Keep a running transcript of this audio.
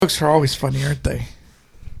Jokes are always funny, aren't they?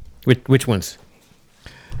 Which ones?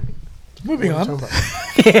 Moving on.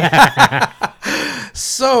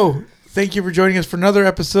 So, thank you for joining us for another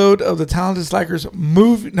episode of the Talented Slackers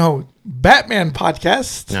Batman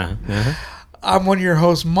podcast. I'm one of your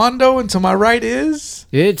hosts, Mondo, and to my right is...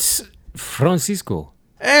 It's Francisco.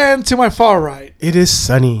 And to my far right... It is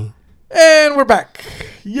Sunny. And we're back.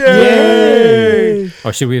 Yay!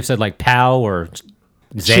 Or should we have said like Pal or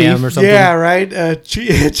Zam Chief, or something? Yeah, right?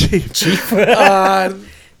 Chief.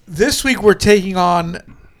 This week we're taking on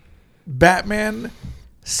Batman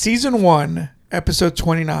Season 1, Episode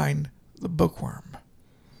 29, The Bookworm.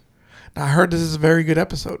 Now, I heard this is a very good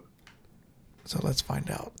episode. So let's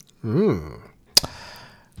find out. The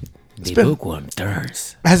Bookworm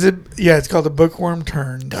turns. Has it? Yeah, it's called The Bookworm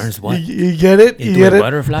Turns. Turns what? You get it? Into You get a it?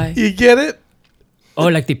 butterfly? You get it? Oh,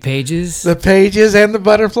 like the pages? The pages and the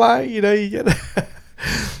butterfly? You know, you get it.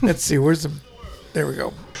 Let's see. Where's the... There we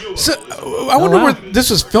go. So, I wonder where this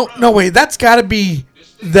was filmed. No, wait. That's got to be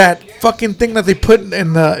that fucking thing that they put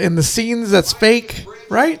in the scenes that's fake,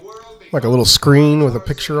 right? Like a little screen with a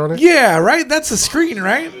picture on it? Yeah, right? That's a screen,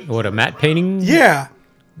 right? What, a matte painting? Yeah.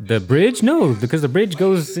 The bridge? No, because the bridge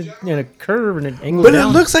goes in a curve and it angles But down.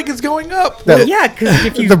 it looks like it's going up. That- Yeah, because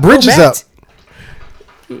if you The bridge go is back,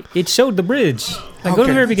 up. It showed the bridge. Like, go to the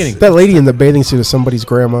Okay. very beginning. That lady in the bathing suit is somebody's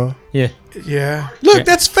grandma. Yeah. Yeah. Look, Yeah.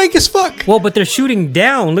 that's fake as fuck. Well, but they're shooting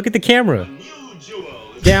down. Look at the camera.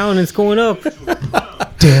 Down and it's going up.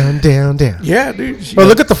 Down, down, down. Yeah, dude. But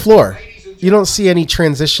look at the floor. You don't see any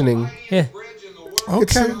transitioning. Yeah.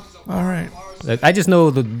 Okay. All right. Like, I just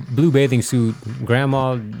know the blue bathing suit,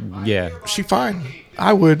 grandma, yeah. She fine.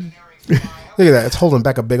 I would. Look at that. It's holding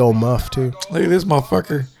back a big old muff, too. Look at this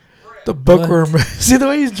motherfucker. The bookworm. See the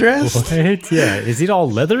way he's dressed? What? Yeah. Is it all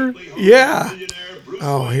leather? Yeah.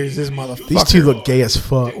 Oh, here's this motherfucker. These two look gay as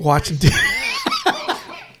fuck. Watching.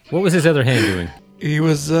 What was his other hand doing? He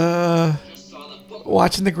was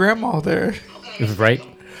watching the grandma there. Right?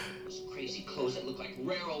 Crazy clothes that look like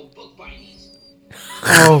rare old book bindings.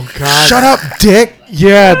 Oh God. Shut up, Dick.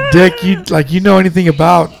 Yeah, Dick. You know anything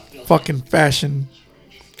about fucking fashion?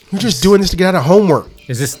 You're just doing this to get out of homework.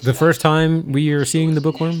 Is this the first time we are seeing the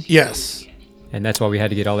bookworm? Yes. And that's why we had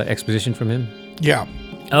to get all that exposition from him? Yeah.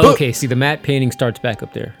 Oh, okay, see, the matte painting starts back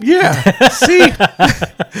up there. Yeah. See.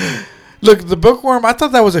 Look, the bookworm. I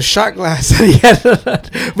thought that was a shot glass that he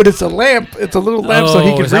had, but it's a lamp. It's a little lamp, so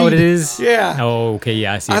he can is read. that what it is? Yeah. Oh, okay,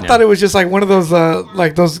 yeah, I see. I thought it was just like one of those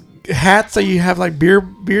like those hats that you have like beer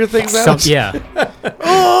things out. Yeah.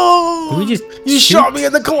 Oh, Did we just you shoot? shot me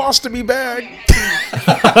in the colostomy bag.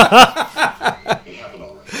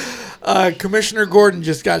 Commissioner Gordon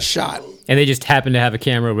just got shot. And they just happened to have a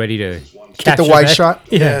camera ready to Get capture the wide that? shot.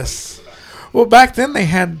 Yeah. Yes. Well, back then they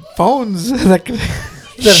had phones that could.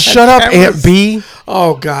 Shut up, Aunt B.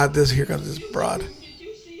 Oh God! Here comes this broad.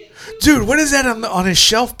 Dude, what is that on his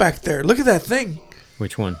shelf back there? Look at that thing.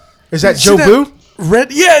 Which one? Is that See Joe that Boo?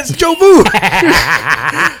 Red? Yeah, it's Joe Boo.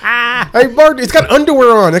 Hey, Bart, it's got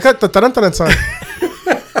underwear on. It got the tarantaran sign.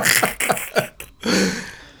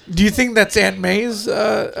 Do you think that's Aunt May's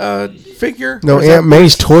figure? No, Or is Aunt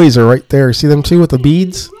May's toys are right there. See them too with the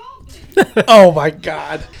beads? that- Oh my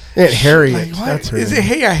God! Aunt Harriet. Like, what? That's her Is name. it?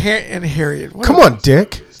 Hey, and Harriet. What Come on,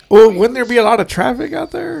 Dick. Well, wouldn't there be a lot of traffic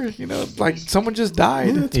out there? You know, like someone just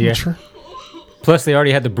died. That's Yeah. mature. Plus, they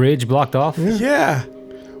already had the bridge blocked off. Yeah.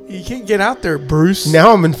 You can't get out there, Bruce.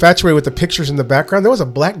 Now I'm infatuated with the pictures in the background. There was a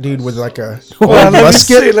black dude with like a Well, let me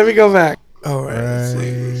musket see. Let me go back. All right. Let's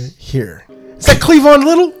see. right here. Is that Cleavon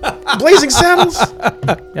Little? Blazing Saddles?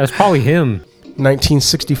 That was probably him.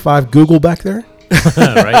 1965 Google back there.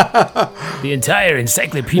 Right? The entire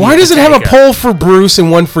encyclopedia. Why does it have a Britannica. poll for Bruce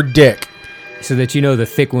and one for Dick? So that you know the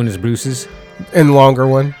thick one is Bruce's. And longer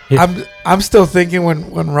one. I'm still thinking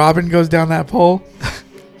when Robin goes down that pole.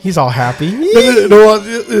 He's all happy. No,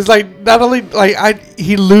 it's like not only like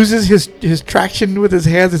he loses his traction with his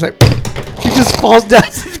hands. It's like he just falls down.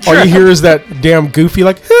 All you hear is that damn Goofy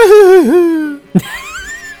like.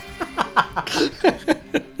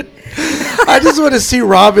 I just want to see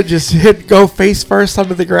Robin just go face first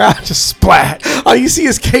onto the ground. Just splat. All you see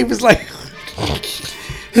is cape is like.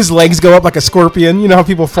 His legs go up like a scorpion. You know how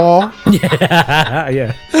people fall?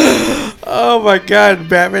 Yeah. Oh my God!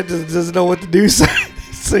 Batman doesn't know what to do, so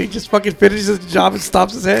he just fucking finishes his job and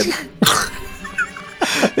stops his head.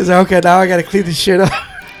 He's like, okay, now I gotta clean this shit up.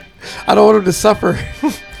 I don't want him to suffer.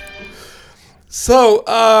 So,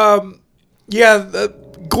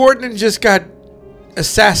 Gordon just got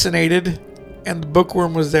assassinated, and the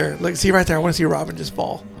bookworm was there. Like, see right there. I want to see Robin just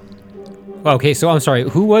fall. Okay, so I'm sorry.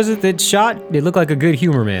 Who was it that shot? It looked like a good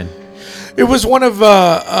humor man. It was one of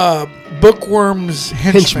Bookworm's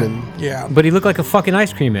henchmen. Yeah. But he looked like a fucking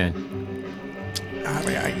ice cream man. I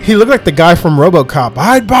mean, He looked like the guy from RoboCop.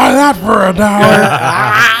 I'd buy that for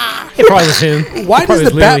 $1. It probably was him. why It does probably the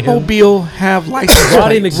was literally him. Batmobile have license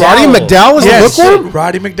Roddy plates? McDowell. Roddy McDowell is Yes, the bookworm?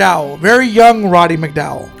 Roddy McDowell. Very young Roddy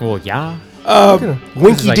McDowell. Well, yeah.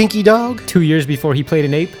 Winky like- Dinky Dog? 2 years before he played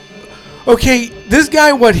an ape. Okay, this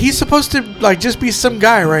guy, what? He's supposed to like just be some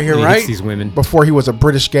guy right here, He right? hates these women. Before he was a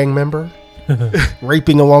British gang member?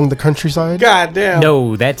 Raping along the countryside? God damn.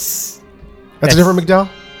 No, that's That's a different McDowell?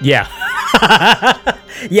 yeah.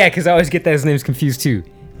 Yeah, because I always get those names confused too.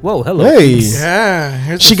 Whoa, hello. Hey. Yeah.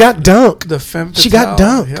 Here's She the, got dunked. the femme She got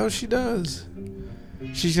fatale. dunked. Hell, she does.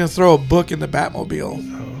 She's gonna throw a book in the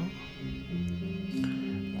Batmobile.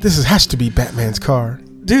 This has to be Batman's car.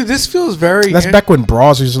 Dude, this feels very. That's back when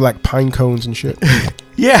browsers were like pine cones and shit.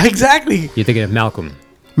 Yeah, exactly. You're thinking of Malcolm.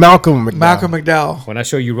 Malcolm McDowell. Malcolm McDowell. When I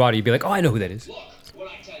show you Roddy, you'd be like, oh, I know who that is.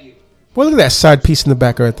 Well, look at that side piece in the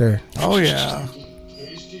back right there. Oh yeah.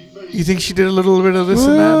 You think she did a little bit of this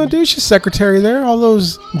and Oh, that? dude, she's secretary there. All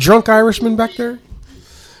those drunk Irishmen back there.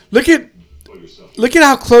 Look at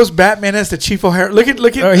how close Batman is to Chief O'Hara. Look at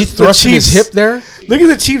He's the thrusting his Chief's- hip there. Look at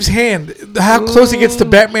the Chief's hand. How close he gets to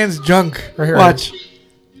Batman's junk. Right here, Watch.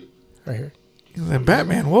 Right here. And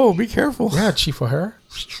Batman, whoa, be careful. Yeah, Chief O'Hara.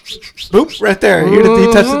 Boop, right there.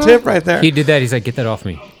 He touched the tip right there. He did that. He's like, get that off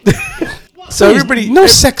me. So everybody, No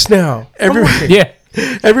sex now. everybody, Yeah.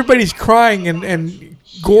 everybody's crying, and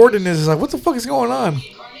Gordon is like, "What the fuck is going on?"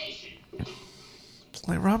 It's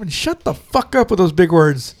like, Robin, shut the fuck up with those big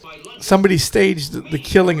words. Somebody staged the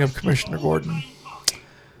killing of Commissioner Gordon.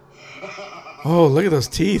 Oh, look at those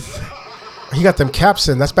teeth. He got them caps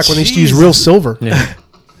in. That's back when they used to use Jesus. real silver. Yeah.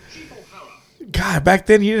 God, back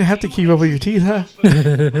then you didn't have to keep up with your teeth, huh?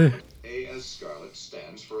 A as Scarlet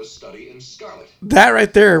stands for a study in scarlet. That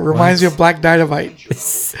right there reminds me of Black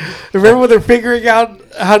Dynamite. Remember when they're figuring out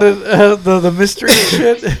how to the mystery and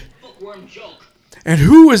shit? Bookworm joke. And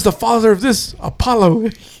who is the father of this Apollo?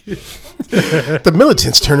 The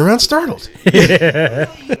militants turn around startled.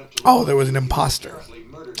 Oh, there was an imposter.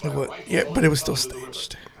 Yeah, but it was still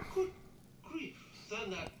staged.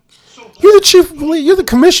 You're the chief. You're the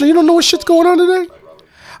commissioner. You don't know what shit's going on today.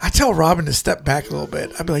 I tell Robin to step back a little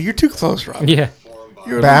bit. I'd be like, "You're too close, Robin. Yeah.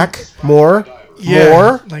 You're a Back more. little-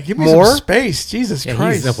 More. Like, give me more. some space, Jesus Yeah,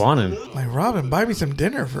 Christ. he's up on him. Like, Robin, buy me some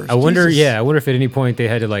dinner first. I wonder, Jesus. yeah, I wonder if at any point they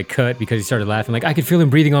had to like cut because he started laughing. Like, I could feel him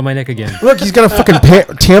breathing on my neck again. Look, he's got a fucking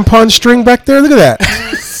tampon string back there. Look at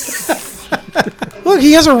that. Look,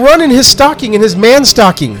 he has a run in his stocking, in his man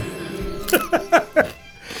stocking.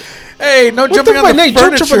 Hey, no What jumping the on fuck? the Nate,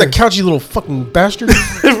 don't jump on the furniture. couch, you little fucking bastard.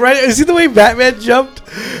 Right? See the way Batman jumped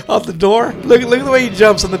off the door? Look at the way he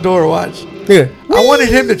jumps on the door. Watch. Yeah. I wanted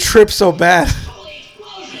him to trip so bad.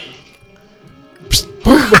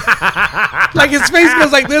 Like his face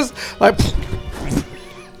goes like this. Like,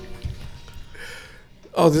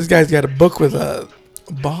 oh, this guy's got a book with a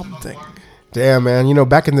bomb thing. Damn, man. You know,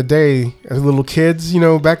 back in the day, as little kids, you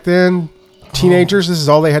know, back then, teenagers, this is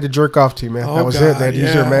all they had to jerk off to, man. Oh, That was God, it. They had to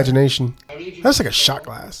use their yeah. imagination. That's like a shot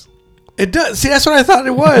glass. It does. See, that's what I thought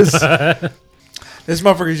it was. This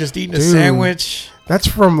motherfucker's just eating a Dude. sandwich. That's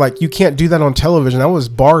from like you can't do that on television. That was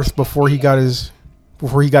Barth before he got his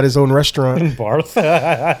own restaurant. Barth.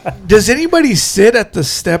 Does anybody sit at the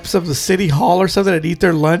steps of the city hall or something and eat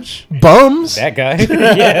their lunch? Bums. That guy.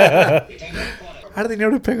 Yeah. How do they know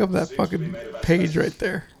to pick up that fucking page right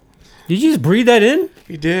there? Did you just breathe that in?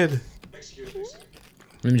 He did.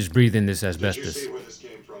 Let me just breathe in this asbestos. Where this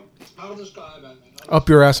came from? Out of the sky, Batman. Up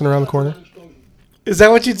your ass and around the corner. Is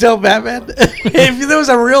that what you tell Batman? If there was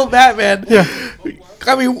a real Batman, Yeah.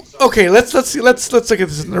 I mean, okay, let's look at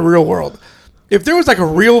this in the real world. If there was like a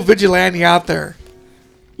real vigilante out there,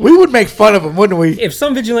 we would make fun of him, wouldn't we? If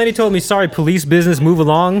some vigilante told me, sorry, police business, move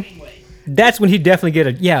along, that's when he'd definitely get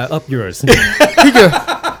a, yeah, up yours.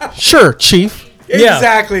 Sure, Chief. Yeah.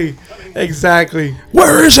 Exactly.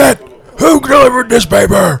 Where is it? Who delivered this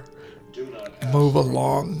paper? Move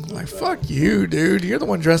along. Like, fuck you, dude. You're the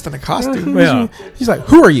one dressed in a costume. Yeah. He's like,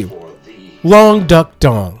 who are you? Long Duck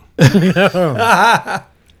Dong.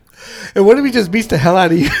 And what if he just beats the hell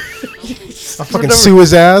out of you? I'll fucking sue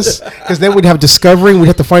his ass. Because then we'd have discovery and we'd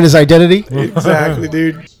have to find his identity. Exactly,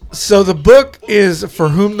 dude. So the book is For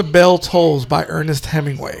Whom the Bell Tolls by Ernest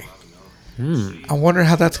Hemingway. I wonder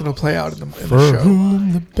how that's going to play out in the show.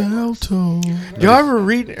 Whom the bell tolls. Do y'all ever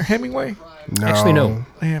read Hemingway? No. Actually, no.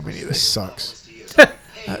 Yeah, me neither. This sucks.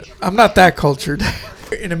 I'm not that cultured.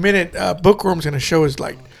 In a minute, Bookworm's going to show his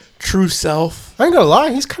like true self. I ain't gonna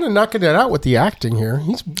lie, he's kind of knocking it out with the acting here.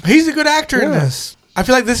 He's a good actor in Yeah. this. I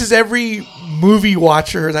feel like this is every movie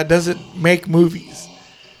watcher that doesn't make movies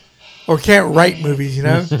or can't write movies, you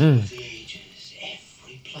know? For the ages,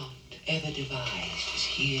 every plot ever devised is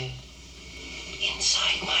here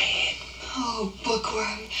inside my head. Oh,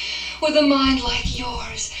 Bookworm, with a mind like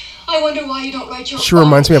yours, I wonder why you don't write your She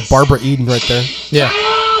reminds me of Barbara Eden right there. Yeah.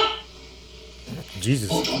 Jesus.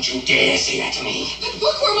 Oh, don't you dare say that to me. But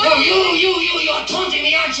Bookworm, No, you're taunting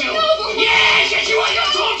me, aren't you? No, Bookworm. Yes, you are. You're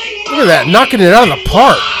taunting me. Look at that, knocking it out of the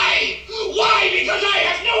park. Why? Why? Because I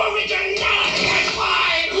have no originality. That's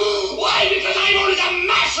why. Why? Because I'm only the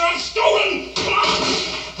master of stolen plot.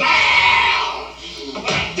 Well,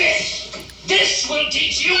 this will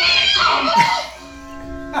teach you when it comes.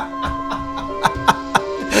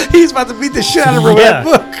 He's about to beat the shit out of her with that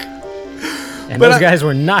Yeah. book. And But those I- guys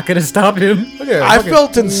were not going to stop him. Look at I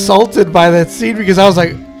felt insulted by that scene because I was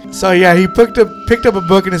like, so yeah, he picked up a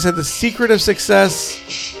book and it said The Secret of Success,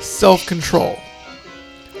 Self-Control.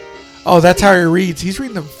 Oh, that's how he reads. He's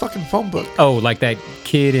reading the fucking phone book. Oh, like that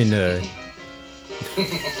kid in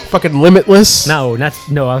fucking Limitless. no,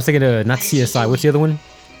 I was thinking not CSI. What's the other one?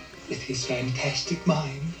 With his fantastic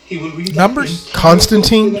mind, he will read Numbers?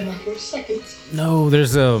 Constantine. in a matter of seconds. No,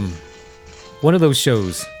 there's one of those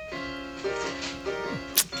shows.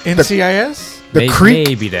 NCIS? The Creek.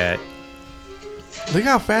 Maybe that. Look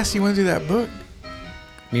how fast he went through that book.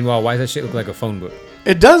 Meanwhile, why does that shit look like a phone book?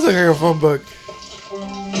 It does look like a phone book.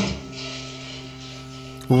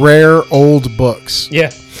 Rare old books.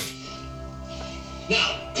 Yeah.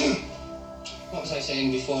 Now, what was I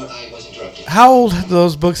saying before I was interrupted? How old do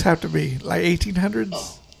those books have to be? Like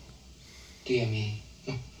 1800s? Dear me,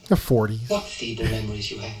 The 40s. what feeble memories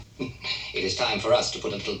you have. It is time for us to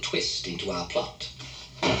put a little twist into our plot.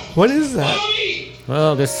 What is that?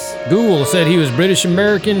 Well, this Google said he was British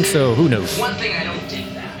American, so who knows? One thing I don't dig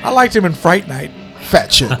that. I liked him in Fright Night. Fat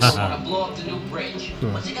chicks. Want to blow up the new bridge.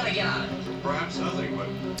 What's he gonna get out of it? Perhaps nothing,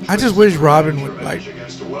 but I just wish Robin would like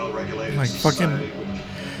against a well-regulated like fucking. society.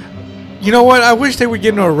 You know what? I wish they would get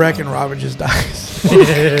into a wreck and Robin just dies.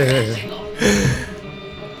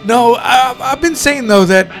 No, I've been saying though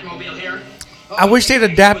that Batmobile here. I wish they'd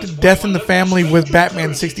adapted Death in the Family with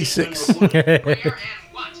Batman 66. Where and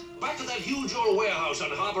what? Back to that huge old warehouse on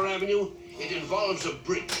Harbor Avenue. It involves a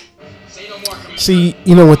bridge. Say no more, Commissioner. See,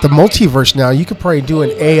 you know, with the multiverse now, you could probably do an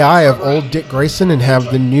AI of old Dick Grayson and have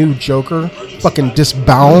the new Joker fucking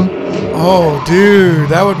disbow him. Oh, dude,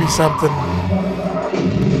 that would be something.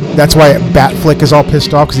 That's why Batflick is all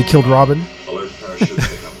pissed off because he killed Robin. Alert parachute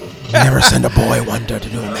pickup. Never send a boy wonder to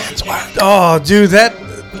do a man's work. Oh, dude, that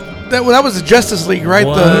was the Justice League, right?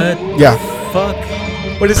 What The Yeah, fuck?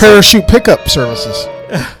 what is it? parachute pickup services.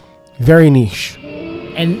 Very niche.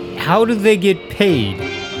 And how do they get paid?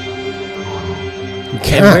 And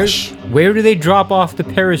Cash. where do they drop off the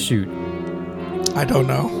parachute? I don't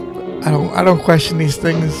know. I don't question these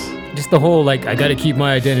things. Just the whole, like, I gotta keep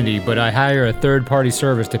my identity, but I hire a third-party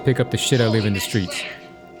service to pick up the shit I leave in the streets.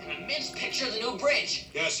 An immense picture of the new bridge.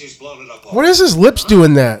 Yes, he's blown it up. What is his lips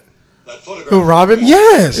doing that? That photograph. Who, Robin?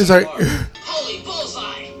 Yes. Is like, Holy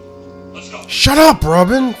bullseye. Let's go. Shut up,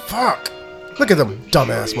 Robin. Fuck. Look at them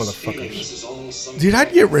dumbass motherfuckers. This is all some dude,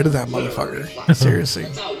 I'd get rid of that motherfucker. Seriously.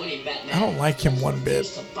 That's how winning Batman. I don't like him one bit.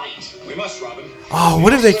 To bite. We must, Robin. Oh,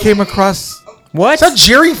 what if they came across? What? Is that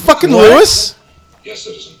Jerry fucking Lewis? Yes,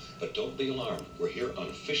 citizen. But don't be alarmed. We're here on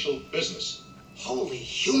official business. Holy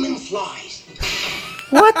human flies.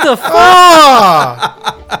 What the fuck?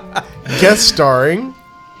 Ah! Guest starring.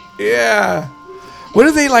 Yeah. What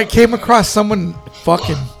if they like came across someone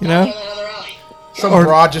fucking? You know, Another alley. Some Or-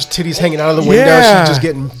 broad just titties hanging out of the window. Yeah. She's just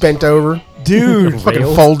getting bent over. dude. Fucking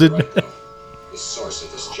Rails. folded. The source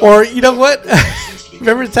of this job Or you know what?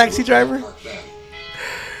 Remember the Taxi Driver? Park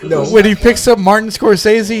Van. No. When he picks up Martin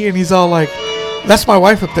Scorsese and he's all like, "That's my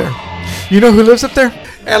wife up there. You know who lives up there?"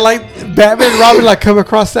 And like Batman and Robin like come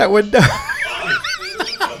across that window.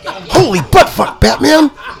 Holy buttfuck, Batman.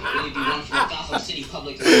 Maybe one from the Gotham City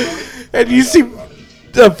Public Library. And you see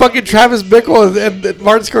the fucking Travis Bickle and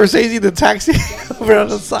Martin Scorsese in the taxi over on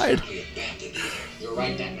the side. You're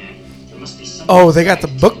right, Batman. There must be some. Oh, they got the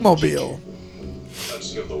bookmobile.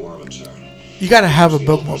 Let's give the worm a turn. You gotta have a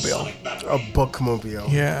bookmobile. A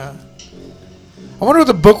bookmobile. Yeah. I wonder what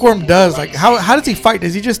the bookworm does. Like, how does he fight?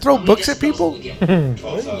 Does he just throw books at people?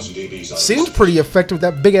 12,000 dBs. Seems pretty effective with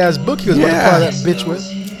that big ass book he was about to Yeah. ply that bitch with.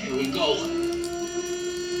 Here we go.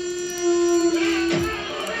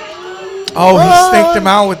 Oh, he snaked him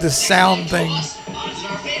out with this sound thing. Odds in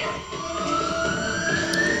our favor.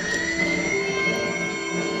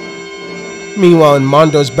 Meanwhile, in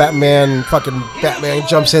Mondo's Batman, fucking Batman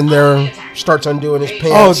jumps in there, starts undoing his Oh,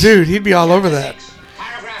 pants. dude, he'd be all over that.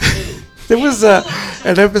 Paragraph There was an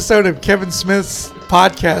episode of Kevin Smith's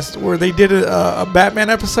podcast where they did a Batman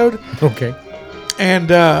episode, Okay. and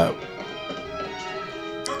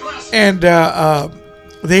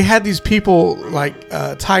they had these people like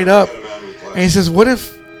tied up, and he says, "What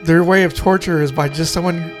if their way of torture is by just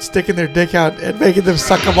someone sticking their dick out and making them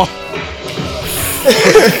suck them off?"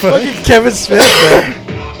 Fucking Kevin Smith,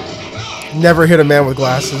 man. Never hit a man with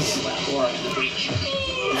glasses.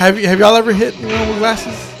 Have y'all ever hit anyone with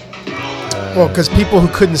glasses? Well, because people who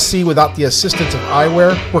couldn't see without the assistance of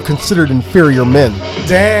eyewear were considered inferior men,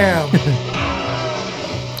 Damn.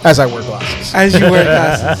 as I wear glasses. As you wear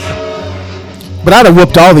glasses. But I'd have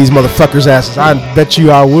whooped all these motherfuckers' asses. I bet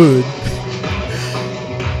you I would.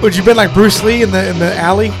 Would you been like Bruce Lee in the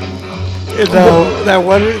alley? In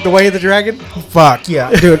the Way of the Dragon? Fuck,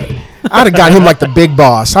 yeah. Dude, I'd have got him like the big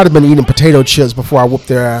boss. I'd have been eating potato chips before I whooped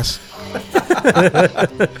their ass.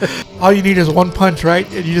 All you need is one punch, right?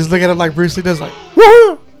 And you just look at him like Bruce Lee does, like,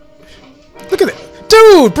 Woo! Look at that.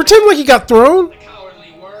 Dude, pretend like you got thrown.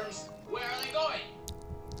 Cowardly worms. Where are they going?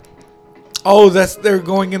 oh, they're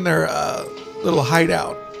going in their little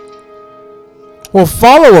hideout. Well,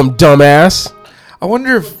 follow him, dumbass. I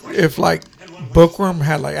wonder if like Bookworm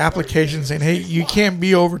had like applications saying, "Hey, you can't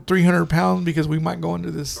be over 300 pounds because we might go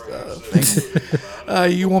into this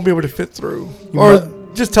thing. You won't be able to fit through." Or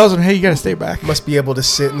just tells them, "Hey, you got to stay back." Must be able to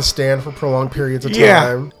sit and stand for prolonged periods of Yeah.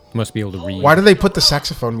 time. Must be able to read. Why do they put the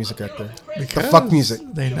saxophone music out there? The fuck music.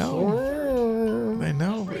 They know. They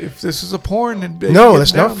know. If this is a porn, then No,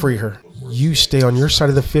 that's not free her. You stay on your side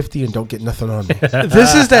of the 50 and don't get nothing on me.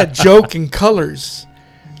 This is that joke in Colors.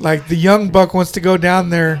 Like the young buck wants to go down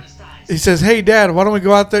there. He says, "Hey, Dad, why don't we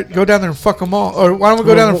go down there and fuck them all? Or why don't we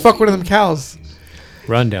go down there and fuck one of them cows?"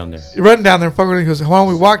 Run down there. He run down there and fuck one of them. He goes, "Why don't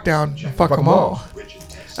we walk down and fuck them all?"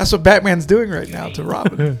 That's what Batman's doing right now to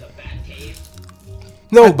Robin.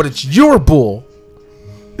 No, but it's your bull.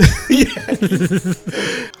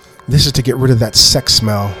 This is to get rid of that sex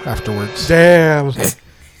smell afterwards. Damn.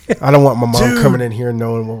 I don't want my mom Dude. coming in here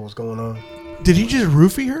knowing what was going on. Did he just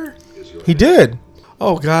roofie her? He did.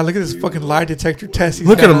 Oh, God, look at this fucking lie detector test. he's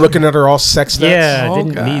Look at got him on. looking at her all sex nuts. Yeah, Oh,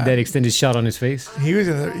 didn't God. need that extended shot on his face. He was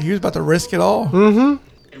about to risk it all. Mm-hmm.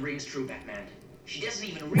 It rings true, Batman. She doesn't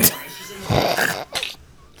even realize she's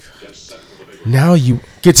in Now you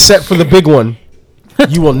get set for the big one.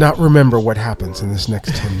 You will not remember what happens in this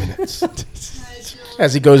next 10 minutes.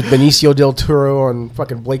 As he goes Benicio del Toro on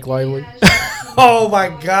fucking Blake Lively Oh, my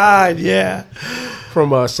God, yeah.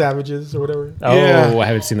 from Savages or whatever. Oh, Yeah. I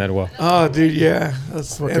haven't seen that in a while. Oh, dude, yeah.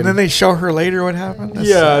 And then they show her later what happened. That's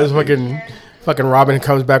Yeah, it's fucking Robin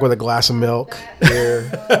comes back with a glass of milk.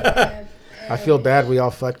 Yeah. I feel bad we all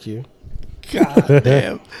fucked you. God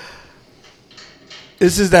damn.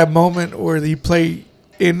 This is that moment where they play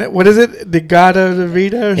in, what is it? The Gata de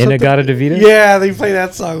Vida or something? Inagata Davida? Yeah, they play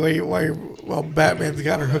that song while Batman's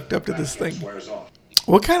got her hooked up to this thing.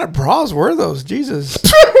 What kind of bras were those? Jesus.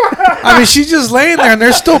 I mean, she's just laying there and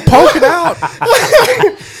they're still poking out.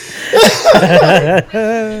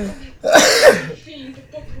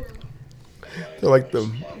 They're like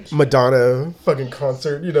the Madonna fucking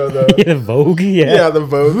concert, you know, the Yeah, Vogue, yeah. yeah, the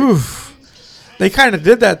Vogue. Oof. They kind of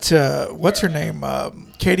did that to, what's her name?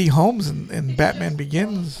 Katie Holmes in Batman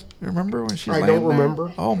Begins. Remember when she's I laying don't there?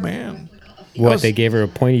 remember. Oh, man. What, they gave her a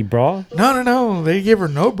pointy bra? No. They gave her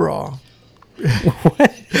no bra.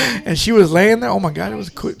 And she was laying there. Oh my God, it was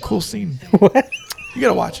a cool scene. What? You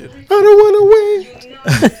gotta watch it. I don't want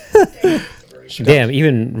to wait. Damn,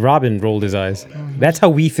 even Robin rolled his eyes. That's how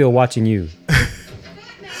we feel watching you.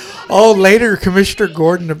 Oh, later Commissioner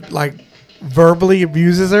Gordon like verbally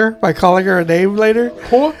abuses her by calling her a name later.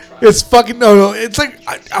 It's fucking no. It's like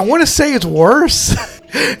I want to say it's worse,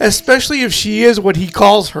 especially if she is what he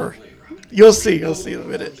calls her. You'll see in a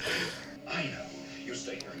minute. I know. You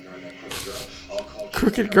stay here and you're that crooked girl. I'll call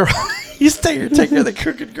Crooked girl. You stay here, take care of the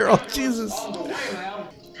crooked girl. Jesus. How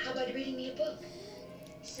about reading me a book?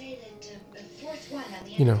 Say that the fourth one on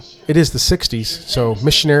the You know, it is the 60s, so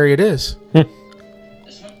missionary it is.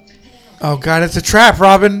 Oh God, it's a trap,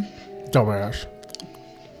 Robin. Dumbass.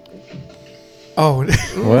 Oh,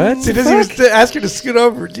 What? he doesn't even ask her to scoot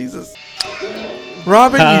over. Jesus.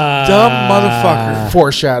 Robin, you dumb motherfucker.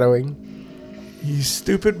 Foreshadowing. You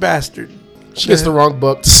stupid bastard. She gets the wrong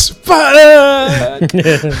book.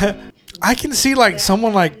 I can see like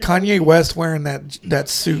someone like Kanye West wearing that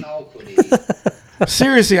suit.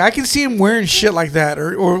 Seriously, I can see him wearing shit like that,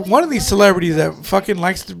 or one of these celebrities that fucking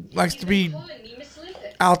likes to be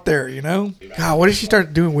out there, you know? God, what if she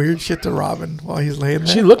started doing weird shit to Robin while he's laying there?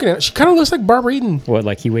 She's looking at it. She kind of looks like Barbara Eden. What,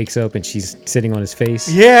 like he wakes up and she's sitting on his face?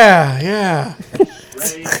 Yeah.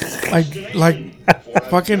 like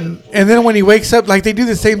Fucking, and then when he wakes up, like they do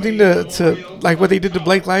the same thing to like what they did to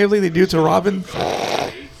Blake Lively, they do to Robin.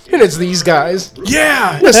 And it's these guys.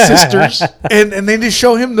 Yeah, The sisters. and they just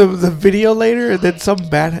show him the video later, and then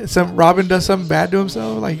some Robin does something bad to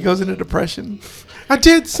himself, like he goes into depression. I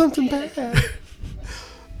did something bad.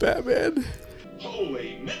 Batman.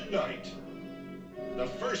 Holy midnight! The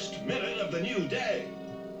first minute of the new day.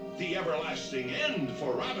 The everlasting end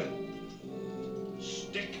for Robin.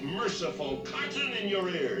 Stick merciful cotton in your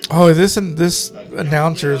ears. Oh, this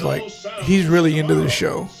announcer is like, he's really into the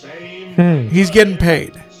show. Same, He's getting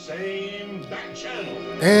paid, same back channel.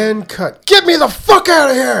 And cut. Get me the fuck out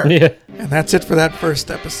of here. Yeah. and that's it for that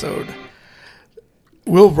first episode.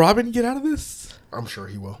 Will Robin get out of this? I'm sure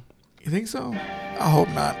he will. You think so? I hope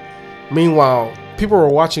not. Meanwhile, people were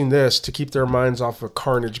watching this to keep their minds off of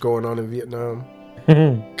carnage going on in Vietnam.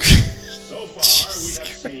 So far, we have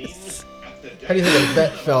seen at the How do you think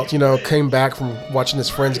Bet felt, came back from watching his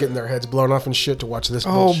friends getting their heads blown off and shit to watch this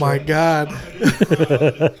Oh bullshit? my God.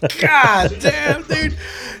 God damn, dude.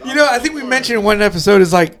 I think we mentioned in one episode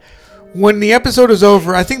is like when the episode was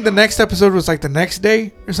over, I think the next episode was like the next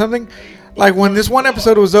day or something. Like when this one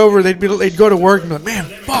episode was over, they'd go to work and be like, man,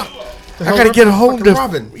 fuck. I hell gotta get happened to home fucking to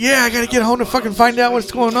Robin? Yeah, I gotta get home to fucking find out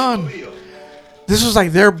what's going on. This was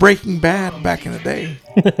like their Breaking Bad back in the day.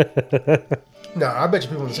 No, I bet you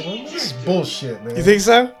people would say, this is bullshit, man. You think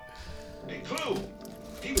so? A clue.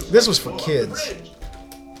 This was for kids.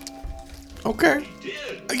 Okay.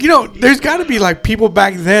 There's got to be like people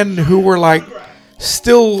back then who were like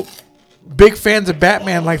still big fans of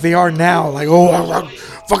Batman like they are now. Like,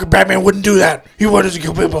 fucking Batman wouldn't do that. He wanted to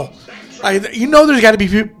kill people. Like, there's got to be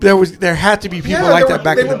people. There had to be people like that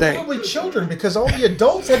back in the day. They were probably children because all the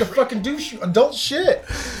adults had to fucking do adult shit.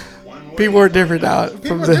 People are different now.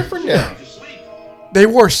 People are different now. They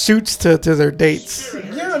wore suits to their dates.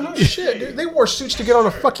 Yeah, no shit, dude. They wore suits to get on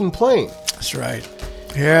a fucking plane. That's right.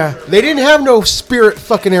 Yeah. They didn't have no Spirit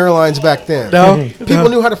fucking airlines back then. No. People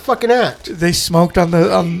knew how to fucking act. They smoked on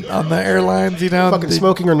the airlines. Fucking They-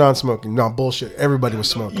 smoking or non-smoking? No, bullshit. Everybody was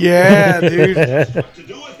smoking. Yeah, dude.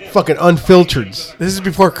 Fucking unfiltered. This is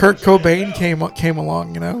before Kurt Cobain came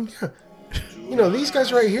along. These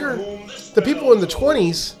guys right here, the people in the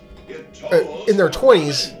 20s, in their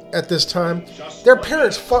 20s at this time, their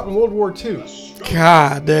parents fought in World War II.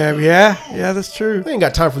 God damn. Yeah. Yeah, that's true. They ain't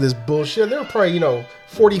got time for this bullshit. They were probably,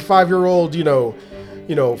 45-year-old,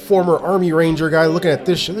 former Army Ranger guy looking at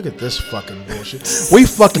this shit. Look at this fucking bullshit. We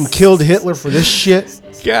fucking killed Hitler for this shit.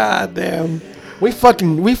 God damn. We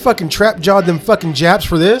fucking trap-jawed them fucking Japs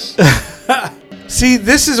for this. See,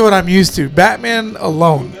 this is what I'm used to. Batman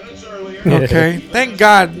alone. Okay? Thank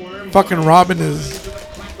God fucking Robin is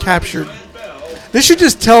captured. They should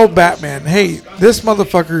just tell Batman, hey, this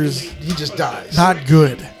motherfucker's He just dies. not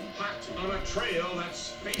good. On a trail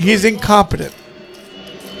that's He's incompetent.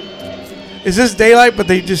 Is this daylight, but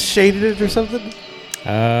they just shaded it or something?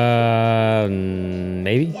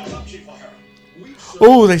 Maybe.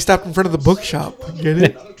 Oh, they stopped in front of the bookshop. Get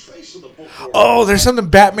it? Oh, there's something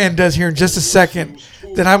Batman does here in just a second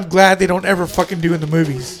that I'm glad they don't ever fucking do in the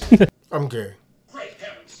movies. I'm gay. Great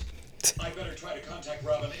heavens. I better try to contact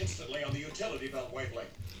Robin instantly on the utility belt wavelength.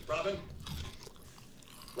 Robin?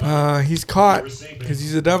 He's caught because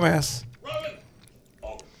he's a dumbass. Robin!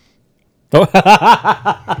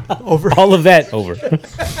 Over. All of that over. They turned the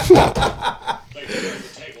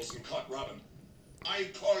tables and caught Robin. I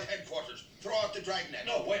call headquarters. Throw out the dragnet.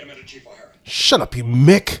 No, wait a minute, Chief O'Hara. Shut up, you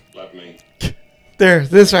Mick. Let me. There,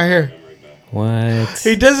 this right here. What?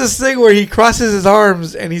 He does this thing where he crosses his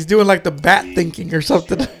arms and he's doing like the bat thinking or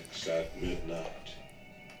something. Thanks at midnight.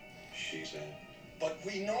 She said. But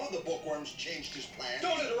we know the bookworms changed his plan.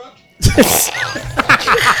 Don't interrupt.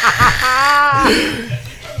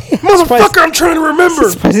 Motherfucker, I'm trying to remember.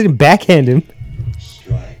 Surprised he didn't backhand him.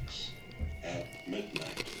 Strikes at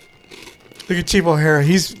midnight. Look at Chief O'Hara.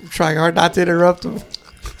 He's trying hard not to interrupt him.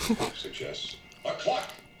 Suggests a clock.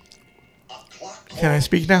 A clock. Can I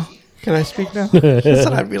speak now? Can I speak now? That's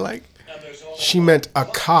what I'd be like. And there's also She meant a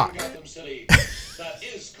cock. Gotham City that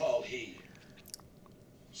is called he.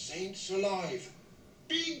 Saints alive.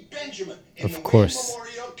 Big Benjamin in Of the course. Wayne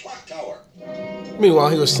Memorial Clock Tower. Meanwhile,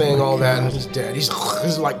 he was saying all that and he's dead. His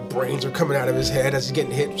like brains are coming out of his head as he's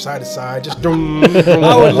getting hit side to side. Just dum, dum,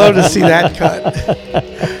 I would love to see that cut.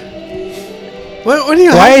 What do you?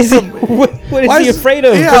 Why hide is he? from? What is Why he is- afraid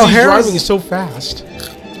of? Yeah. because he's O'Hara's- driving so fast.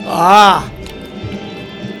 Ah,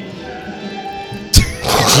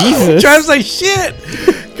 Jesus. drives like shit.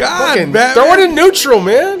 God, Fucking Batman. throw it in neutral,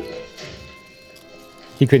 man.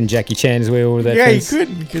 He couldn't Jackie Chan his way over that Yeah, he fence.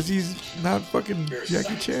 couldn't because he's not fucking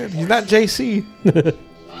Jackie Chan. He's not JC.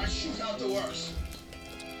 I shoot out the worst.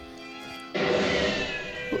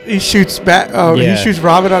 he shoots he shoots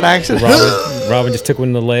Robin on accident. Robin just took one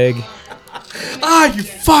in the leg. Ah, you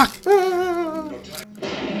fuck!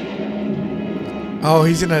 Oh,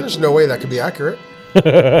 he's in a. There's no way that could be accurate.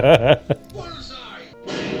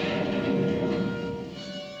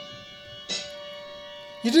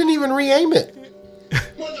 You didn't even re-aim it.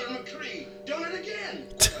 Mother McCree, done it again.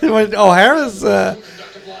 When O'Hara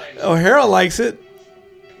likes it.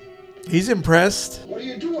 He's impressed. What are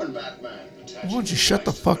you doing, Batman? Why don't you shut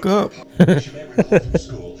the fuck up?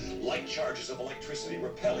 School, light charges of electricity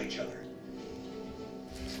repel each other.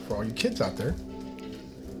 For all you kids out there.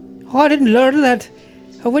 Oh, I didn't learn that.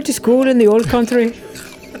 I went to school in the old country.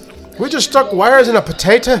 We just stuck wires in a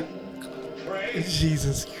potato.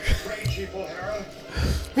 Jesus. Chief O'Hara.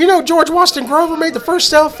 You know George Washington Grover made the first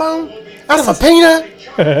cell phone out of a peanut?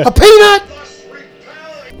 A peanut?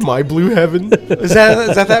 My Blue Heaven. Is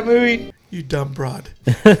that movie? You dumb broad.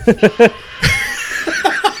 He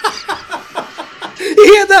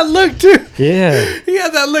had that look too. Yeah. He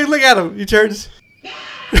had that look. Look at him. He turns.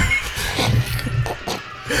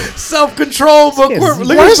 Self-control bookworm.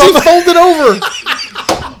 Look Why at is he him. folded over?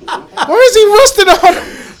 Why is he rusted on?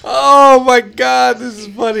 Oh my God, this is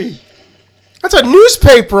funny. That's a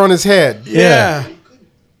newspaper on his head. Yeah.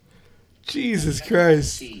 Jesus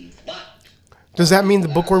Christ. Does that mean the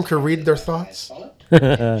bookworm can read their thoughts?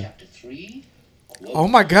 Oh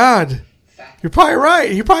my God. You're probably right.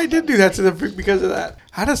 He probably did do that to them because of that.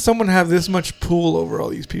 How does someone have this much pull over all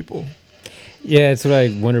these people? Yeah, that's what I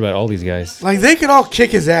wonder about all these guys. Like, they could all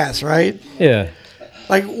kick his ass, right? Yeah.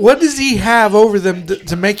 Like, what does he have over them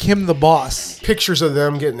to make him the boss? Pictures of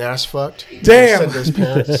them getting ass fucked. Damn. Send his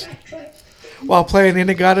parents. While playing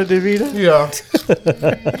Inagata Devita? Yeah.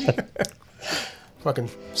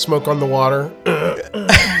 Fucking smoke on the water.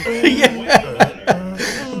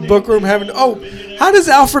 Bookworm having... Oh, how does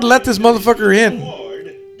Alfred let this motherfucker in?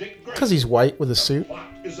 Because he's white with a suit.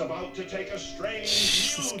 Is about to take a strange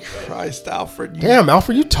Jesus Christ, Alfred. Damn,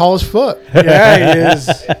 Alfred, you tall as fuck. Yeah, he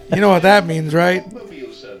is. You know what that means, right?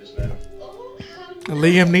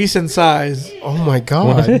 Liam Neeson size. Oh my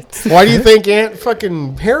God. Why do you think Aunt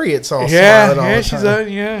fucking Harriet's all smiling all the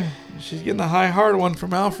time? She's getting the high hard one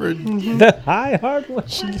from Alfred. The high hard one.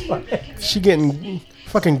 She getting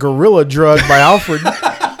fucking gorilla drugged by Alfred.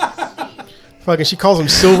 Fucking, she calls him I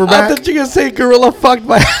Silverback. thought you were gonna say gorilla fucked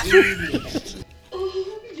by Alfred.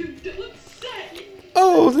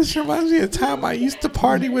 Oh, this reminds me of the time I used to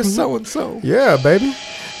party with so and so. Yeah, baby.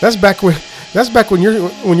 That's back when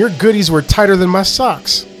your goodies were tighter than my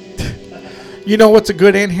socks. You know what's a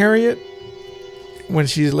good Aunt Harriet? When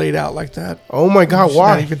she's laid out like that. Oh my God, She's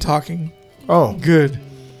why? not even talking. Oh, Good.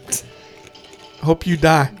 Hope you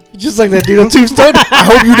die. Just like that dude on Tombstone. I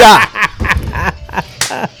hope you die.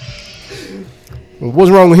 What's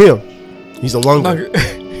wrong with him? He's a lunger.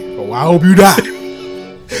 Oh, I hope you die.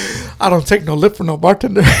 I don't take no lip for no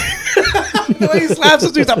bartender. The way he slaps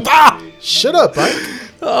his dude, like, bah! Shut up, Ike.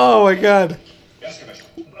 Oh my God.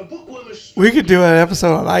 We could do an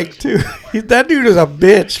episode on Ike too. That dude is a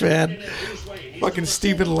bitch, man. Fucking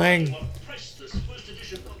Stephen Lang.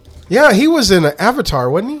 Yeah, he was in Avatar,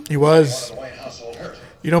 wasn't he? He was.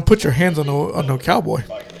 You don't put your hands on no cowboy.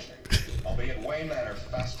 I'll be at Wayne Manor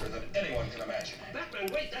faster than anyone can imagine.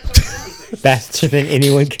 Faster than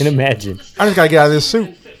anyone can imagine. I just gotta get out of this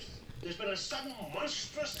suit.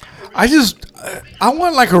 I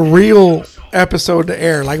want like a real episode to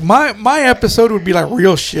air. Like my episode would be like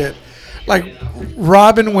real shit. Like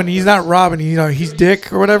Robin, when he's not Robin, he's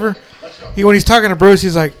Dick or whatever. When he's talking to Bruce,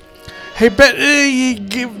 he's like, "Hey, you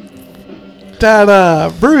give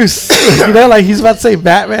that Bruce," like he's about to say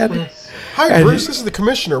Batman. Hi, Bruce. This is the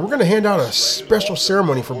commissioner. We're gonna hand out a special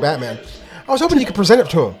ceremony for Batman. I was hoping you could present it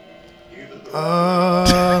to him.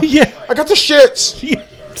 Yeah. I got the shits.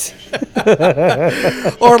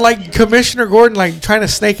 Or like Commissioner Gordon, like trying to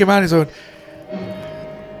snake him out. He's going,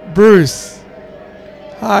 "Bruce,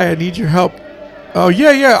 hi, I need your help." "Oh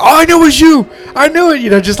yeah. Oh, I know it was you. I knew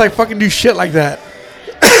it." Just like fucking do shit like that.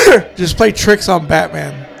 Just play tricks on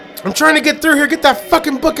Batman. I'm trying to get through here. Get that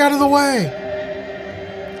fucking book out of the way.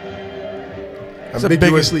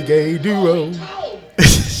 Ambiguously gay duo.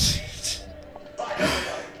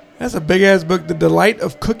 That's a big ass book. The Delight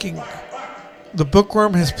of Cooking. The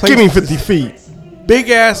bookworm has placed. Give me 50 feet. Big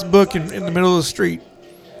ass book in the middle of the street.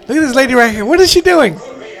 Look at this lady right here. What is she doing?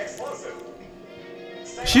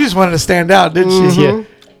 She just wanted to stand out, didn't she? Yeah.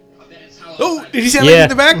 Oh, did you see that lady in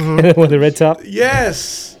the back? With the red top.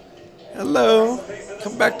 Yes. Hello.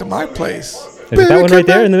 Come back to my place. Is it that one right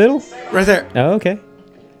there in the middle? Right there. Oh, okay.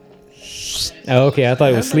 Oh, okay. I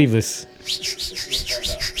thought it was sleeveless.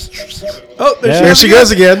 Oh, There she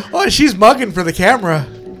goes again. Oh, she's mugging for the camera.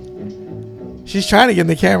 She's trying to get in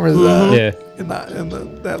the cameras. Yeah. In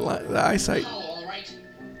the eyesight. All right.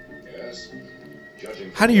 Yes.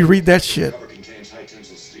 Judging How do you read that shit? cover contains high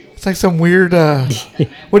tensile steel. It's like some weird.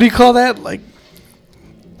 What do you call that? Like,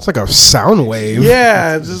 It's like a sound wave.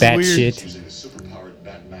 yeah, it's just Bat weird. shit. Using a superpowered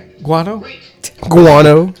bat magnet. Guano.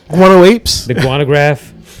 Guano apes. The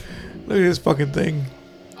guanograph. Look at this fucking thing.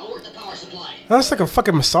 I'll work the power supply. That's like a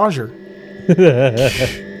fucking massager.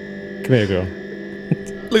 Come here, girl.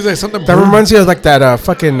 Looks like something. That reminds me of like that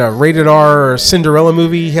fucking rated R Cinderella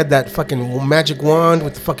movie. He had that fucking magic wand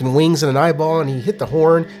with the fucking wings and an eyeball, and he hit the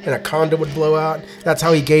horn, and a condom would blow out. That's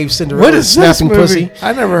how he gave Cinderella What is this snapping movie? pussy.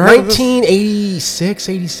 I never heard of this. 1986,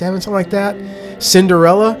 87, something like that.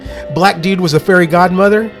 Cinderella. Black dude was a fairy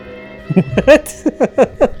godmother. What?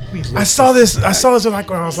 I saw this like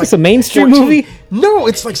when I was like. It's a mainstream 14. movie? No,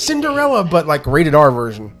 it's like Cinderella, but like rated R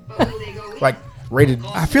version. Like rated.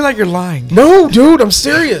 I feel like you're lying. No, dude, I'm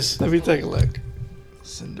serious. Let me take a look.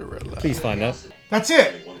 Cinderella. Please find out. That's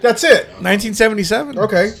it. That's it. 1977.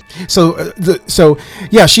 Okay. So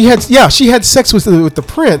she had sex with the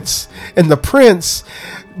prince, and the prince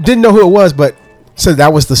didn't know who it was, but so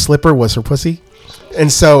that was the slipper was her pussy. And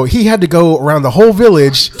so he had to go around the whole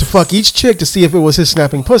village to fuck each chick to see if it was his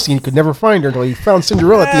snapping pussy, and he could never find her until he found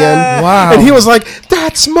Cinderella at the end. Wow. And he was like,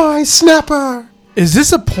 "That's my snapper." Is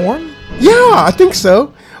this a porn? Yeah, I think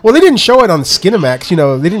so. Well, they didn't show it on Skinamax.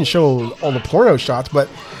 They didn't show all the porno shots, but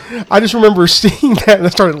I just remember seeing that and I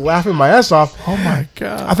started laughing my ass off. Oh my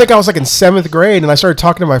god. I think I was like in 7th grade, and I started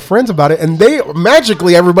talking to my friends about it, and they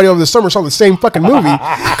magically everybody over the summer saw the same fucking movie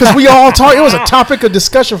because we all talked. It was a topic of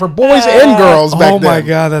discussion for boys and girls back Oh then. my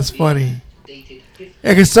god, that's funny. Yeah,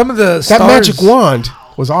 because some of the That stars, magic wand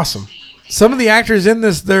was awesome. some of the actors in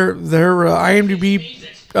this, their IMDb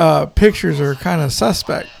pictures are kind of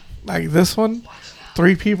suspect. Like this one,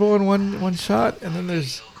 3 people in one shot, and then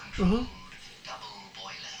there's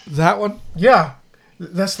that one. Yeah,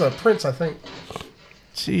 that's the prince, I think.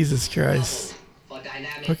 Jesus Christ.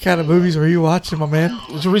 What kind of movies were you watching, my man?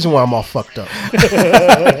 There's a reason why I'm all fucked up.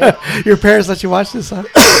 Your parents let you watch this, huh?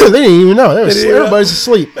 They didn't even know. didn't even know. Everybody's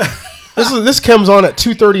asleep. This comes on at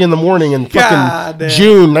 2:30 in the morning in God fucking damn.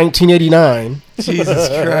 June 1989. Jesus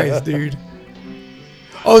Christ, dude.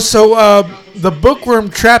 Oh, so the bookworm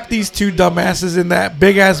trapped these 2 dumbasses in that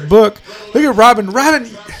big ass book. Look at Robin. Robin,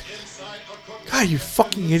 God, you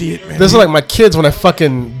fucking idiot, man. This is like my kids when I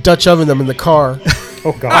fucking Dutch oven them in the car.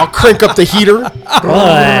 Oh God. I'll crank up the heater.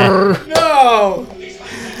 no.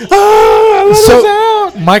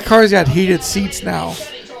 So my car's got heated seats now,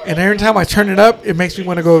 and every time I turn it up, it makes me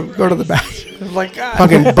want to go to the bathroom. I'm like, God.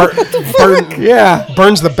 Fucking Yeah,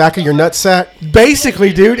 burns the back of your nutsack.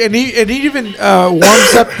 basically, dude. And he even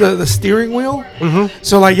warms up the steering wheel. Mm-hmm.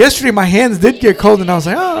 So like yesterday, my hands did get cold, and I was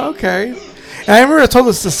like, oh, okay. And I remember I told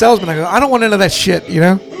this to the salesman, I go, I don't want none of that shit,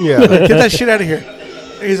 Yeah. Like, get that shit out of here.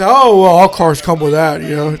 And he's like, oh, well, all cars come with that,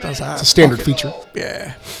 I was like, It's a standard feature.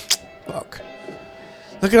 yeah. Fuck.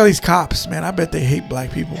 Look at all these cops, man. I bet they hate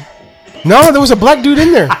black people. No, there was a black dude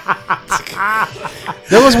in there.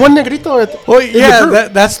 There was one negrito. Well, in the yeah,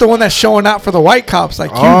 group. that's the one that's showing out for the white cops,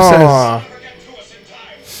 like Cube Ah.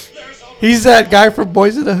 says. He's that guy from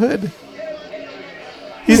Boys in the Hood.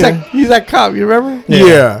 He's that cop. You remember?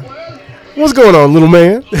 Yeah. What's going on, little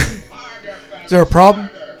man? Is there a problem?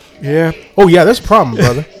 Yeah. Oh, yeah, there's a problem,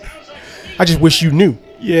 brother. I just wish you knew.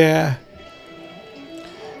 Yeah.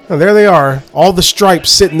 Oh, there they are. All the stripes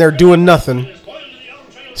sitting there doing nothing.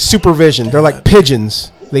 Supervision. They're like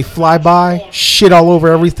pigeons. They fly by, shit all over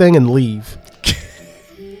everything, and leave.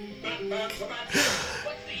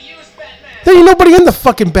 There ain't nobody in the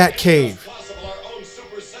fucking Bat Cave. Possible our own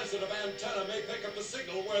super sensitive antenna may pick up the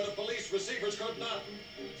signal where the police receivers could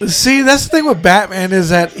not. See, that's the thing with Batman is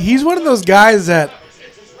that he's one of those guys that,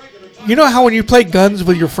 you know how when you play guns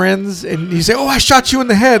with your friends and you say, oh, I shot you in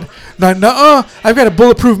the head. No, nuh-uh, I've got a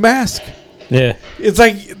bulletproof mask. Yeah. It's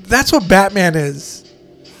like, that's what Batman is.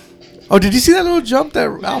 Oh, did you see that little jump that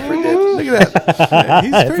Alfred did? Look at that. Yeah,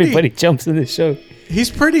 he's pretty, Everybody jumps in this show. he's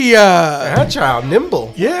pretty, Agile,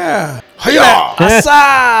 nimble. yeah. Hiya!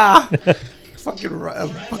 Asa!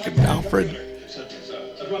 fucking Alfred.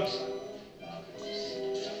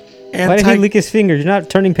 Why did he lick his fingers? You're not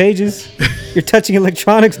turning pages. You're touching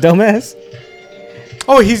electronics, dumbass.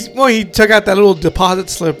 Oh, he took out that little deposit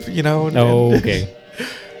slip, and- Oh, okay.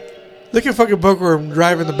 Look at fucking Bookworm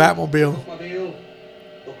driving the Batmobile. Bookmobile.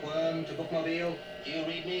 Bookworm to bookmobile. Do you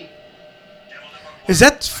read me? Is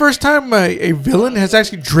that the first time a villain has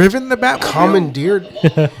actually driven the Batmobile?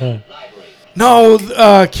 Commandeered.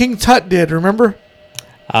 No, King Tut did, remember?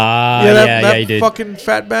 Yeah, he did. Fucking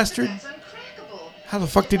fat bastard. How the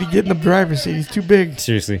fuck did he get in the driver's seat? He's too big.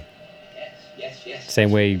 Seriously.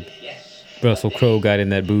 Same way Russell Crowe got in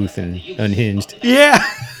that booth and unhinged. Yeah.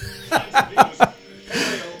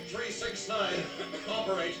 369,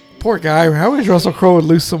 operate. Poor guy. How wish Russell Crowe would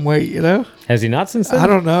lose some weight, you know? Has he not since then? I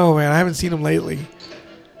don't know, man. I haven't seen him lately.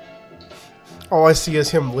 All I see is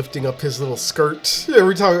him lifting up his little skirt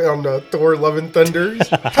every time on Thor: Love and Thunder.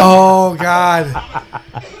 Oh, God.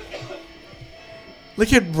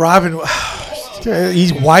 Look at Robin.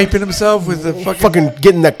 He's wiping himself with the fucking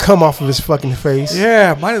getting that cum off of his fucking face.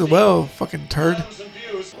 Yeah, might as well, fucking turd.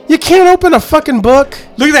 You can't open a fucking book.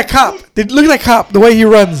 Look at that cop. Look at that cop, the way he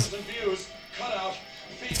runs.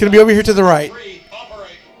 It's going to be over here to the right.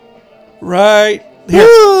 Right here.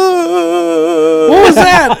 What was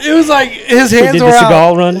that? It was like his hands did were the out.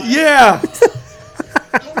 Seagal run? Yeah.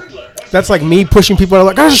 That's like me pushing people out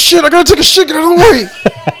like, oh shit, I gotta take a shit, get out of the way.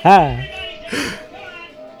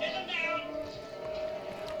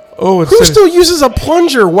 Oh, Who still uses a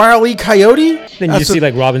plunger, Wile E. Coyote? Then you see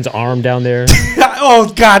like Robin's arm down there, Oh,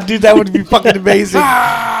 God, dude, that would be fucking amazing.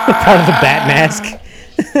 part of the bat mask.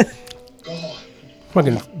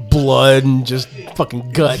 Fucking blood and just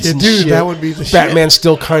fucking guts Yeah, and dude, shit. that would be the shit. Batman's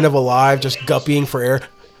still kind of alive, just guppying for air.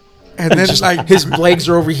 And then, Just like, his legs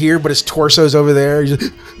are over here, but his torso's over there. He's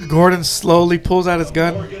just, Gordon slowly pulls out his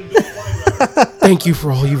gun. thank you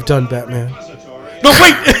for all you've done, Batman. No,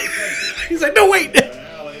 wait. He's like, no, wait.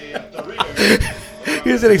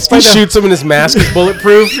 He was going to He explain that. shoots him and his mask is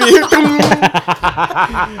bulletproof.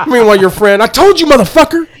 Meanwhile, your friend, I told you,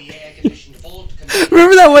 motherfucker.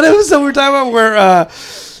 Remember that one episode we were talking about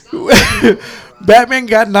where Batman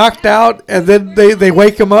got knocked out and then they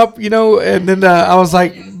wake him up, you know? And then I was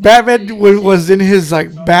like, Batman was in his like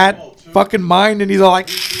bat fucking mind, and he's all like,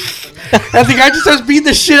 and the guy just starts beating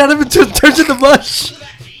the shit out of him until it turns into mush.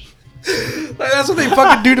 Like, that's what they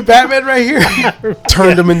fucking do to Batman right here.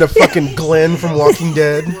 Turned him into fucking Glenn from Walking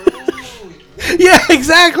Dead. Yeah,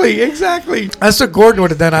 exactly. That's what Gordon would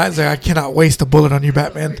have done. I was like, I cannot waste a bullet on you,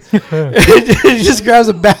 Batman. He just grabs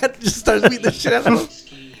a bat and just starts beating the shit out of him.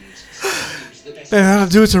 And I'll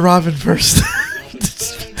do it to Robin first.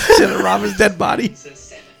 Shit at Robin's dead body.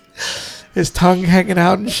 His tongue hanging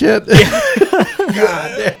out and shit. God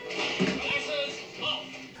damn.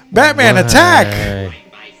 Batman, attack!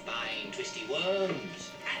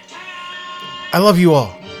 I love you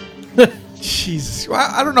all. Jesus. Well,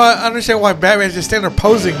 I don't know. I understand why Batman's just standing there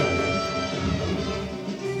posing.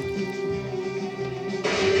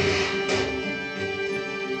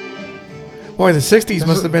 Boy, the 60s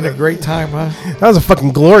must have been a great time, huh? That was a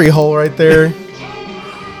fucking glory hole right there.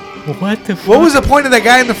 What the fuck? What was the point of that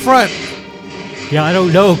guy in the front? Yeah, I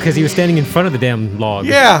don't know, because he was standing in front of the damn log.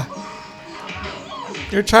 Yeah.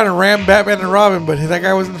 You're trying to ram Batman and Robin, but that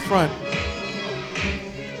guy was in the front.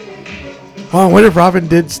 Oh, what if Robin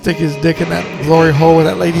did stick his dick in that glory hole where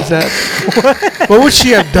that lady's at? What would she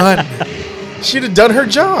have done? She'd have done her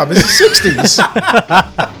job. It's the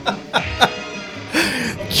 60s.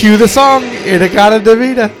 Cue the song, Inagata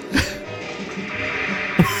Davida.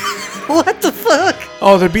 What the fuck?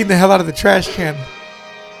 Oh, they're beating the hell out of the trash can.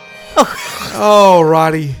 Oh,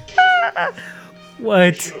 Roddy.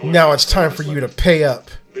 What? Now it's time for you to pay up.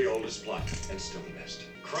 The oldest plot and still the best.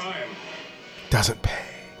 Crime Doesn't pay.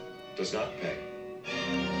 does not pay.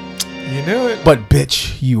 You knew it. But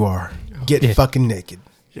bitch, you are. Get fucking naked.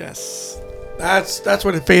 Yes. That's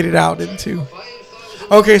what it faded out into.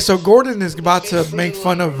 Okay, so Gordon is about to make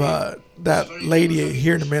fun of that lady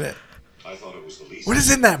here in a minute. I thought it was the least What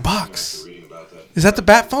is in that box? reading about that Is that the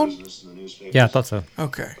bat phone? business in the newspaper. Yeah, I thought so.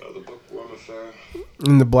 Okay. The bookworm affair.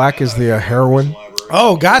 In the black is the heroin.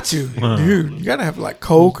 Oh, got to. Dude, you got to have like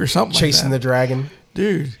Coke or something Chasing the like that. dragon.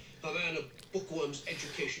 Dude. A man of bookworm's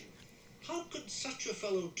education. How could such a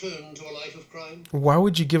fellow turn to a life of crime? Why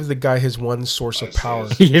would you give the guy his one source of power?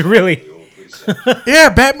 Yeah, really? Yeah,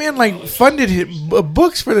 Batman like funded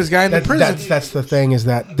books for this guy in the prison. That's the thing, is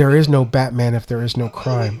that there is no Batman if there is no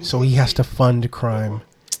crime. So he has to fund crime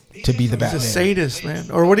to be the He's a Batman. sadist,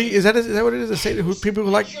 man. Or what? Is that what it is? A sadist? Who people who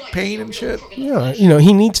like pain and shit. Yeah, you know,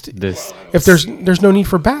 he needs to. This. If there's no need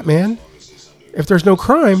for Batman, if there's no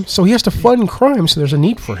crime, so he has to fund crime. So there's a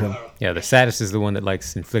need for him. Yeah, the sadist is the one that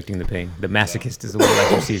likes inflicting the pain. The masochist is the one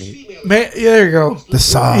that likes receiving it. Man, yeah, there you go. The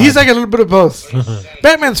side. He's like a little bit of both.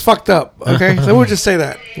 Batman's fucked up. Okay, so we'll just say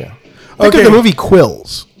that. Yeah. Think Okay. of the movie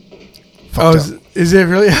Quills. Oh, Fucked up. is it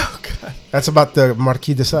really? Oh god. That's about the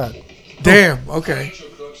Marquis de Sade. Damn. Okay.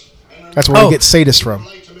 That's where Oh. you get sadist from.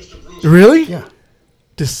 Really? Yeah.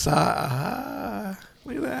 Decide.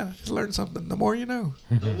 Look at that. Just learned something. The more you know.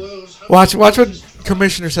 Watch what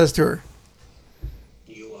Commissioner says to her.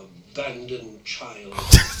 You abandoned child.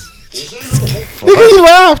 Is there no hope He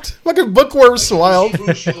laughed. Fucking bookworm smiled.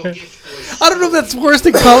 Bruce, your gift was I don't know if that's worse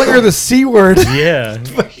than calling her the C word. Yeah.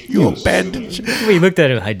 You abandoned. We looked at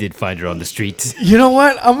it. I did find her on the street. You know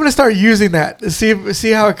what? I'm gonna start using that to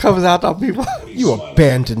see how it comes out on people. You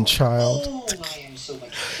abandoned child. Oh, I am so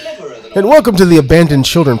much cleverer than And welcome to the Abandoned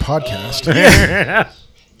Children podcast.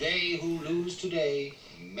 They who lose today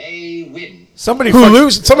may win. Somebody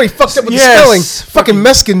Somebody fucked up with Yes. the spelling. Fucking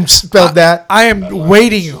Meskin spelled that. I am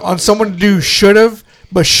waiting on someone to do should've,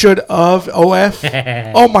 but should of OF.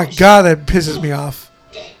 Oh my god, that pisses me off.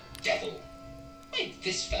 The devil. Wait,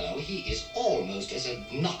 this fellow, he is almost as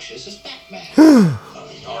obnoxious as Batman.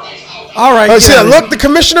 All right. Oh, get see that out of look the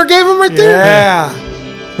commissioner gave him right there?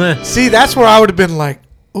 Yeah. See, that's where I would have been like,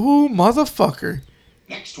 ooh, motherfucker.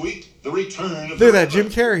 Next week, the return of Look at that, Jim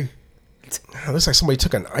Carrey. It looks like somebody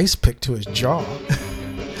took an ice pick to his jaw.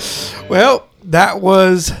 Well, that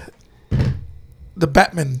was the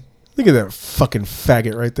Batman. Look at that fucking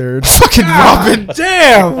faggot right there. Fucking Robin.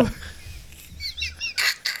 Damn.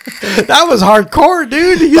 That was hardcore,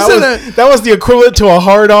 dude. You said that. That was the equivalent to a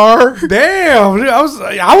hard R. Damn, dude, I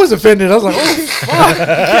was offended. I was like, oh fuck,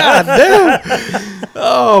 god damn.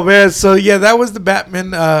 Oh man, so yeah, that was the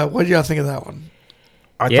Batman. What did y'all think of that one?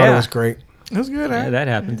 I thought Yeah. it was great. It was good. Yeah, Huh? that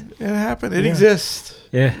happened. It happened. It exists.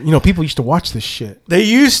 Yeah. You know, people used to watch this shit They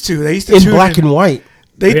used to. They used to in tune black in. and white.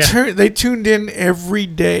 They Yeah. They tuned in every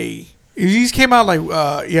day. These came out like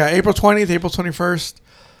April 20th, April 21st.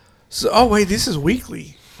 So wait, this is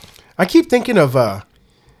weekly. I keep thinking of Look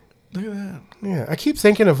at that. yeah. I keep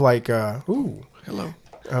thinking of like Hello.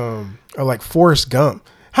 or like Forrest Gump.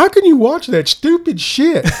 How can you watch that stupid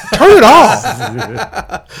shit? Turn it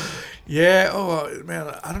off. Yeah. Oh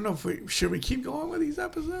man, I don't know if should we keep going with these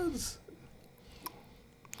episodes.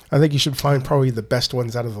 I think you should find probably the best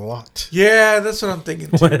ones out of the lot. Yeah, that's what I'm thinking.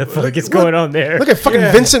 Too. What the fuck is going on there? Look at fucking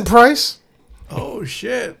Yeah. Vincent Price. Oh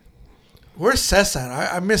shit. Where's Cesar?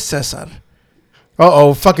 I miss Cesar.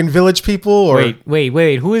 Fucking Village People or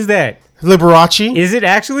Wait. Who is that? Liberace. Is it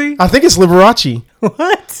actually? I think it's Liberace.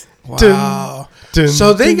 What? Wow. Dun,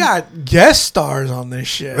 So they dun. got guest stars on this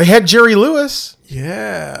shit. They had Jerry Lewis.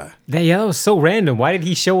 Yeah. That was so random. Why did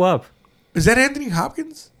he show up? Is that Anthony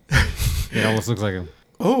Hopkins? It almost looks like him.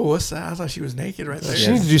 Oh, what's that? I thought she was naked right there.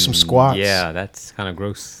 She needs to do some squats. Yeah, that's kind of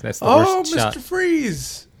gross. That's the Oh, worst Mr. shot.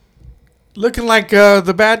 Freeze. Looking like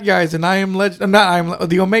the bad guys in I Am Legend. I'm not I Am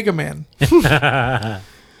the Omega Man. There's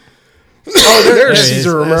There he is.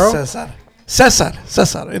 Cesar Romero.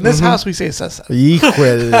 Cesar. In this house, we say Cesar.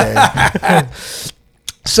 Híjole.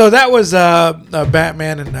 So that was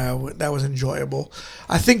Batman, and that was enjoyable.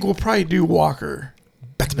 I think we'll probably do Walker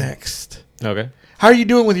next. Okay. How are you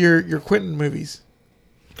doing with your Quentin movies?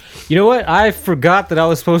 You know what? I forgot that I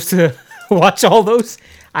was supposed to watch all those.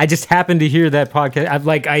 I just happened to hear that podcast. I'm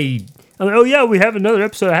like, oh yeah, we have another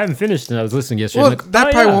episode I haven't finished, and I was listening yesterday. Well, I'm like, that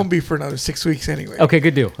oh, probably yeah. won't be for another 6 weeks anyway. Okay,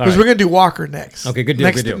 good deal. All Because right. we're gonna do Walker next. Okay, good deal,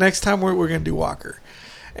 Next, good deal. Next time we're gonna do Walker,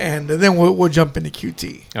 and then we'll jump into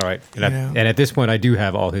QT. All right. You know? And at this point, I do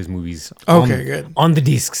have all his movies. Okay, good. On the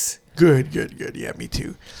discs. Good. Yeah, me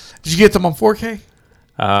too. Did you get them on 4K?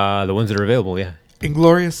 The ones that are available, yeah.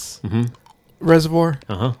 Inglorious, Reservoir,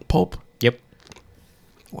 Pulp. Yep.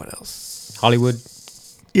 What else? Hollywood.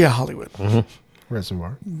 Yeah, Hollywood.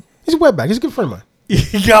 Reservoir. He's a wetback. He's a good friend of mine.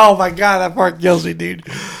 Oh my god, that part kills me, dude.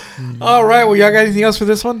 All right, well, y'all got anything else for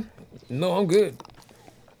this one? No, I'm good.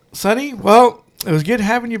 Sonny, well, it was good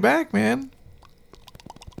having you back, man.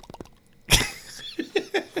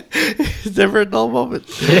 It's never a dull moment.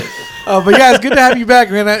 But yeah, it's good to have you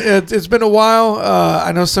back, man. It's been a while.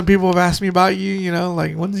 I know some people have asked me about you. You know,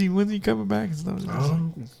 like when's he coming back and stuff.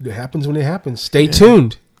 It happens when it happens. Stay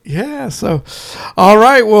tuned. Yeah. So, all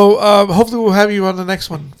right. Well, hopefully we'll have you on the next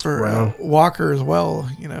one for Wow. Walker as well.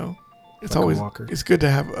 You know, it's Fucking always Walker. it's good to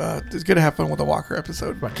have fun with a Walker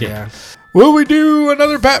episode. Yeah. Will we do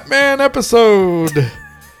another Batman episode?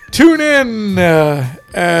 Tune in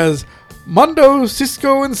as Mondo,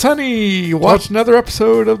 Cisco, and Sonny watch another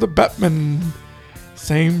episode of the Batman.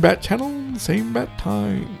 Same Bat channel, same Bat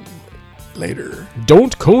time. Later.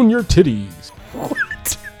 Don't cone your titties.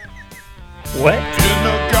 What?